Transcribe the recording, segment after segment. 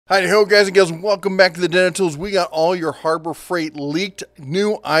Howdy ho, guys and gals, welcome back to the Den of Tools. We got all your Harbor Freight leaked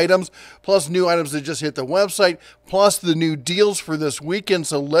new items, plus new items that just hit the website, plus the new deals for this weekend.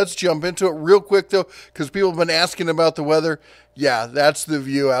 So let's jump into it real quick though, because people have been asking about the weather. Yeah, that's the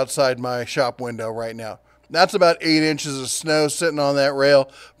view outside my shop window right now. That's about 8 inches of snow sitting on that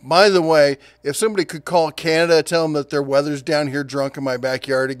rail. By the way, if somebody could call Canada, tell them that their weather's down here drunk in my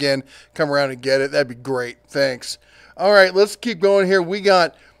backyard again, come around and get it, that'd be great. Thanks. All right, let's keep going here.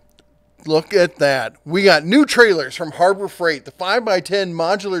 Look at that. We got new trailers from Harbor Freight. The 5x10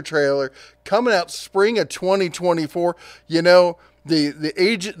 modular trailer coming out spring of 2024. You know,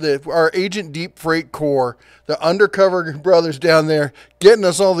 our Agent Deep Freight Corps, the undercover brothers down there, getting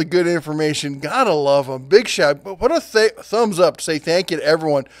us all the good information. Gotta love them. Big shout. But what a thumbs up to say thank you to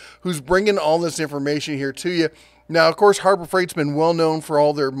everyone who's bringing all this information here to you. Now, of course, Harbor Freight's been well known for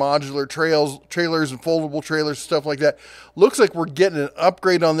all their modular trailers and foldable trailers, stuff like that. Looks like we're getting an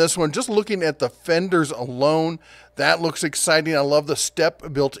upgrade on this one. Just looking at the fenders alone, that looks exciting. I love the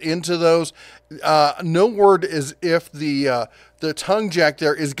step built into those. No word is if the tongue jack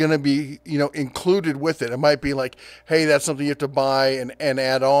there is going to be, included with it. It might be like, hey, that's something you have to buy and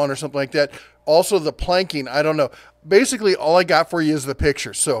add on or something like that. Also, the planking, I don't know. Basically, all I got for you is the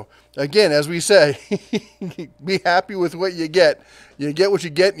picture. So, again, as we say, be happy with what you get. You get what you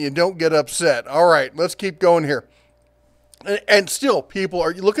get and you don't get upset. All right, let's keep going here. And still,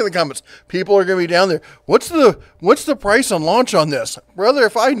 look in the comments. People are going to be down there. What's the price on launch on this? Brother,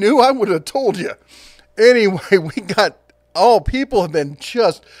 if I knew, I would have told you. Anyway, people have been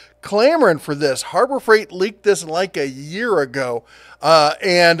just clamoring for this. Harbor Freight leaked this like a year ago,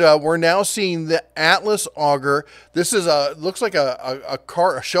 and we're now seeing the Atlas auger. This is looks like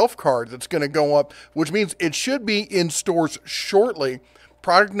a shelf card that's going to go up, which means it should be in stores shortly.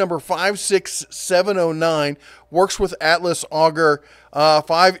 Product number 56709 works with Atlas auger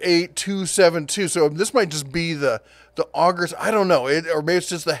 58272. So this might just be the augers. I don't know, or maybe it's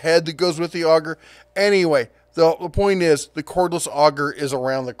just the head that goes with the auger. Anyway. The point is, the cordless auger is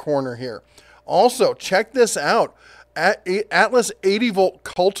around the corner here. Also, check this out. Atlas 80-volt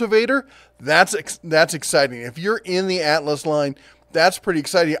cultivator, that's exciting. If you're in the Atlas line, that's pretty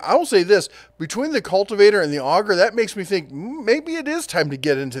exciting. I will say this, between the cultivator and the auger, that makes me think maybe it is time to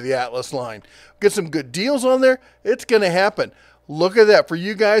get into the Atlas line. Get some good deals on there. It's going to happen. Look at that. For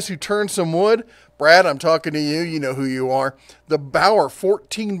you guys who turn some wood, Brad, I'm talking to you. You know who you are. The Bauer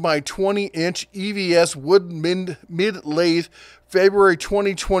 14 by 20 inch EVS wood mid lathe, February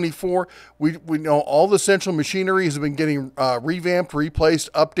 2024. We know all the central machinery has been getting revamped,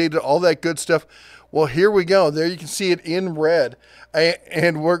 replaced, updated, all that good stuff. Well, here we go. There you can see it in red.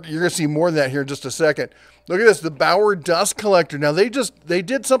 And you're going to see more of that here in just a second. Look at this, the Bauer dust collector. Now, they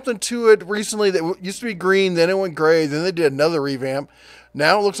did something to it recently that used to be green, then it went gray, then they did another revamp.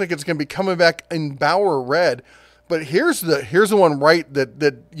 Now it looks like it's going to be coming back in Bauer red. But here's the one right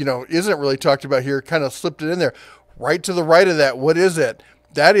that isn't really talked about here. Kind of slipped it in there. Right to the right of that, what is it?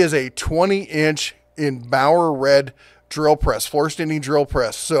 That is a 20-inch in Bauer red drill press, floor standing drill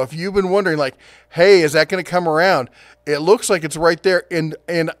press. So if you've been wondering, like, hey, is that going to come around? It looks like it's right there, and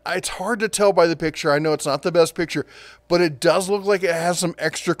it's hard to tell by the picture. I know it's not the best picture, but it does look like it has some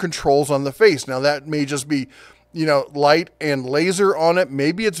extra controls on the face. Now that may just be, light and laser on it.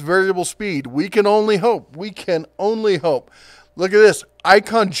 Maybe it's variable speed. We can only hope. We can only hope. Look at this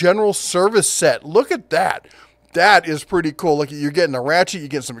Icon General Service Set. Look at that. That is pretty cool. Look, you're getting a ratchet, you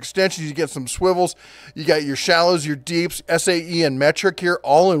get some extensions, you get some swivels, you got your shallows, your deeps, SAE, and metric here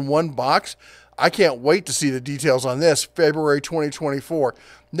all in one box. I can't wait to see the details on this, February 2024.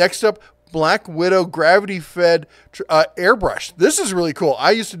 Next up, Black Widow gravity-fed airbrush. This is really cool.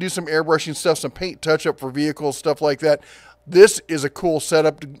 I used to do some airbrushing stuff, some paint touch-up for vehicles, stuff like that. This is a cool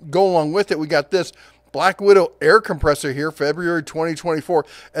setup to go along with it. We got this Black Widow air compressor here, February 2024.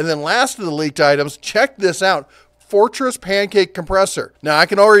 And then last of the leaked items, check this out, Fortress pancake compressor. Now, I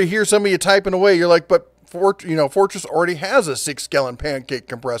can already hear some of you typing away. You're like, but Fortress already has a 6-gallon pancake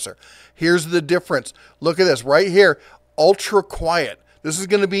compressor. Here's the difference. Look at this right here, ultra quiet. This is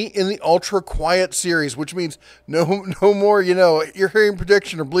going to be in the ultra quiet series, which means no more, ear hearing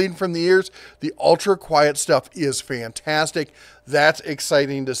protection or bleeding from the ears. The ultra quiet stuff is fantastic. That's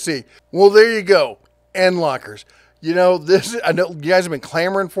exciting to see. Well, there you go. End lockers. I know you guys have been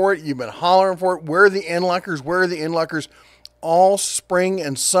clamoring for it. You've been hollering for it. Where are the end lockers? Where are the end lockers? All spring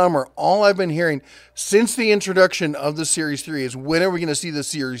and summer, all I've been hearing since the introduction of the Series 3 is, when are we going to see the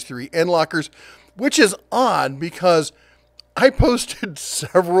Series 3 end lockers? Which is odd because I posted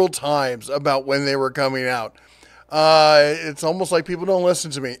several times about when they were coming out. It's almost like people don't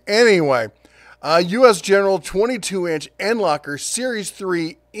listen to me. Anyway, U.S. General 22-inch end locker, Series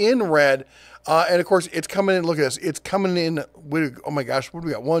 3 in red. And of course, it's coming in. Look at this. It's coming in. Oh my gosh, what do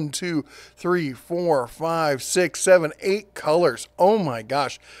we got? 1, 2, 3, 4, 5, 6, 7, 8 colors. Oh my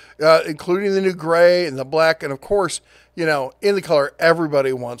gosh, including the new gray and the black, and of course, in the color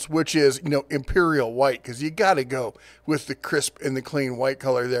everybody wants, which is imperial white, because you got to go with the crisp and the clean white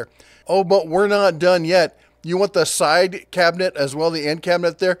color there. Oh, but we're not done yet. You want the side cabinet as well, the end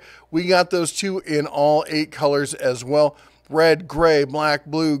cabinet there? We got those two in all 8 colors as well. Red, gray, black,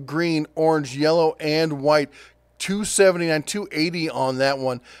 blue, green, orange, yellow, and white. $279, $280 on that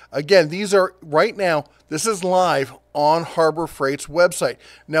one. Again, these are right now, this is live on Harbor Freight's website.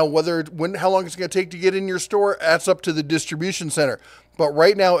 Now, how long it's going to take to get in your store, that's up to the distribution center. But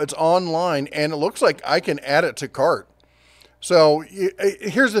right now it's online, and it looks like I can add it to cart. So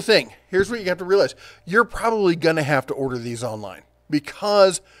here's the thing. Here's what you have to realize. You're probably going to have to order these online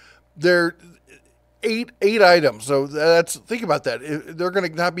because they're eight items. So think about that. They're going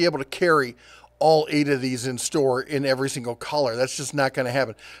to not be able to carry all 8 of these in store in every single color. That's just not going to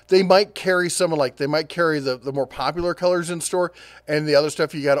happen. They might carry they might carry the more popular colors in store, and the other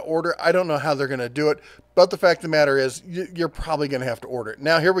stuff you got to order. I don't know how they're going to do it, but the fact of the matter is you're probably going to have to order it.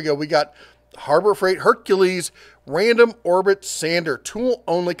 Now, here we go. We got Harbor Freight Hercules Random Orbit Sander, tool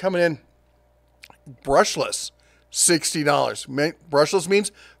only, coming in brushless, $60. Brushless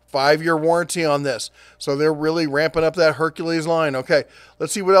means 5-year warranty on this. So they're really ramping up that Hercules line. Okay,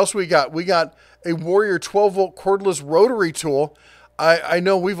 let's see what else we got. We got a Warrior 12-volt cordless rotary tool. I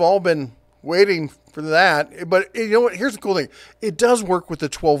know we've all been waiting for that, but you know what? Here's the cool thing. It does work with the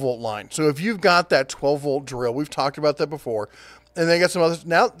 12-volt line. So if you've got that 12-volt drill, we've talked about that before, and they got some others.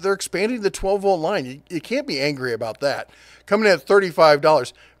 Now they're expanding the 12-volt line. You can't be angry about that. Coming in at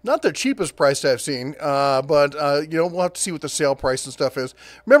 $35. Not the cheapest price I've seen, but we'll have to see what the sale price and stuff is.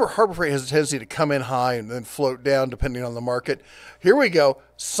 Remember, Harbor Freight has a tendency to come in high and then float down depending on the market. Here we go.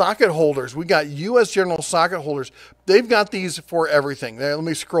 Socket holders. We got U.S. General socket holders. They've got these for everything. There, let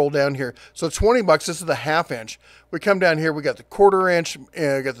me scroll down here. So $20. This is the 1/2 inch. We come down here. We got the 1/4 inch.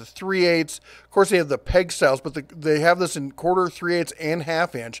 We got the 3/8. Of course, they have the peg styles, but they have this in 1/4, 3/8, and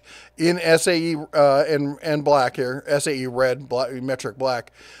 1/2 inch in SAE and black here. SAE red, black, metric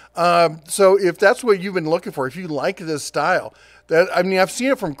black. So if that's what you've been looking for, if you like this style, I've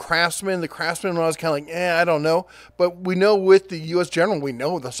seen it from Craftsman. The Craftsman one, I was kind of like, I don't know. But we know with the U.S. General, we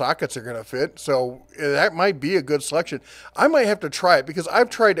know the sockets are going to fit. So that might be a good selection. I might have to try it because I've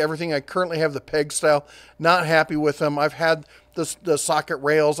tried everything. I currently have the peg style. Not happy with them. I've had the socket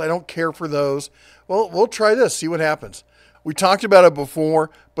rails. I don't care for those. Well, we'll try this, see what happens. We talked about it before,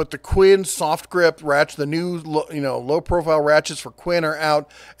 but the Quinn soft grip ratchet, the new low profile ratchets for Quinn are out,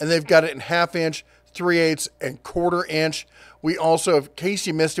 and they've got it in 1/2 inch, 3/8, and 1/4 inch. We also, in case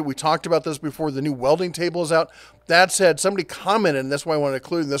you missed it, we talked about this before, the new welding table is out. That said, somebody commented, and that's why I want to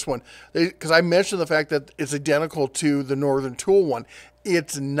include this one, because I mentioned the fact that it's identical to the Northern Tool one.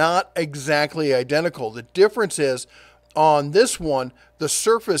 It's not exactly identical. The difference is, on this one, the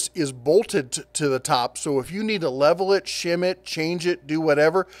surface is bolted to the top. So if you need to level it, shim it, change it, do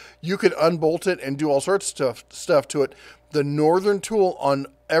whatever, you could unbolt it and do all sorts of stuff to it. The Northern Tool on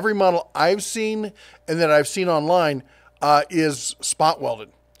every model I've seen and that I've seen online is spot welded.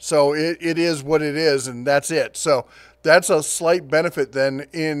 So it is what it is, and that's it. So that's a slight benefit then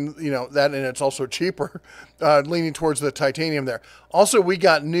in, that, and it's also cheaper, leaning towards the titanium there. Also, we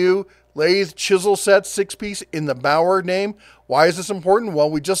got new lathe chisel set 6-piece in the Bauer name. Why is this important? Well,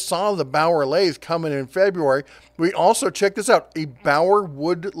 we just saw the Bauer lathe coming in February. We also, check this out, a Bauer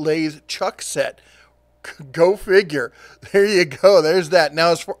wood lathe chuck set. Go figure. There you go. There's that.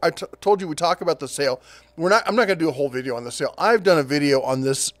 Now, as I told you, we talk about the sale. I'm not going to do a whole video on the sale. I've done a video on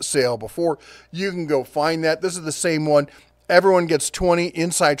this sale before. You can go find that. This is the same one. Everyone gets 20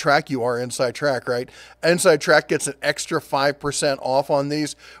 inside track. You are inside track, right? Inside track gets an extra 5% off on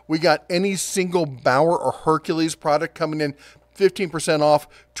these. We got any single Bauer or Hercules product coming in 15% off,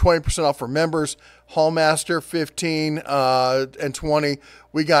 20% off for members. Hallmaster 15 and 20.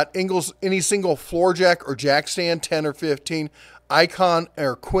 We got Ingalls, any single floor jack or jack stand 10 or 15. Icon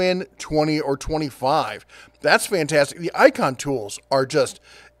or Quinn 20 or 25. That's fantastic. The Icon tools are just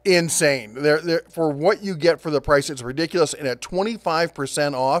insane. They're for what you get for the price, it's ridiculous. And at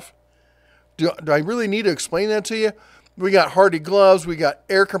 25% off, do I really need to explain that to you? We got Hardy gloves. We got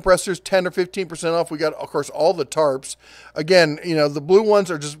air compressors, 10 or 15% off. We got, of course, all the tarps. Again, the blue ones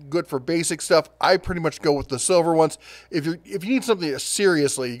are just good for basic stuff. I pretty much go with the silver ones. If you need something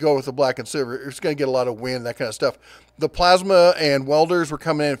seriously, you go with the black and silver. It's going to get a lot of wind, that kind of stuff. The plasma and welders, we're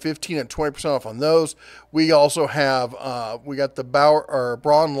coming in at 15 and 20% off on those. We also have, we got the Bauer or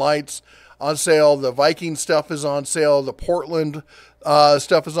Braun lights. on sale. The Viking stuff is on sale. The Portland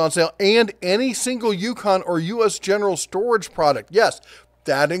stuff is on sale. And any single Yukon or U.S. General Storage product. Yes,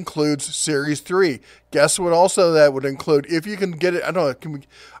 that includes Series 3. Guess what also that would include? If you can get it, I don't know,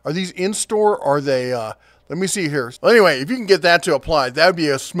 are these in-store or are they... let me see here. Well, anyway, if you can get that to apply, that would be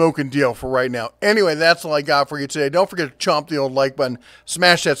a smoking deal for right now. Anyway, that's all I got for you today. Don't forget to chomp the old like button,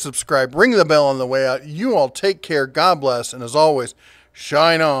 smash that subscribe, ring the bell on the way out. You all take care, God bless, and as always,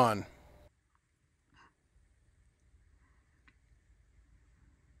 shine on.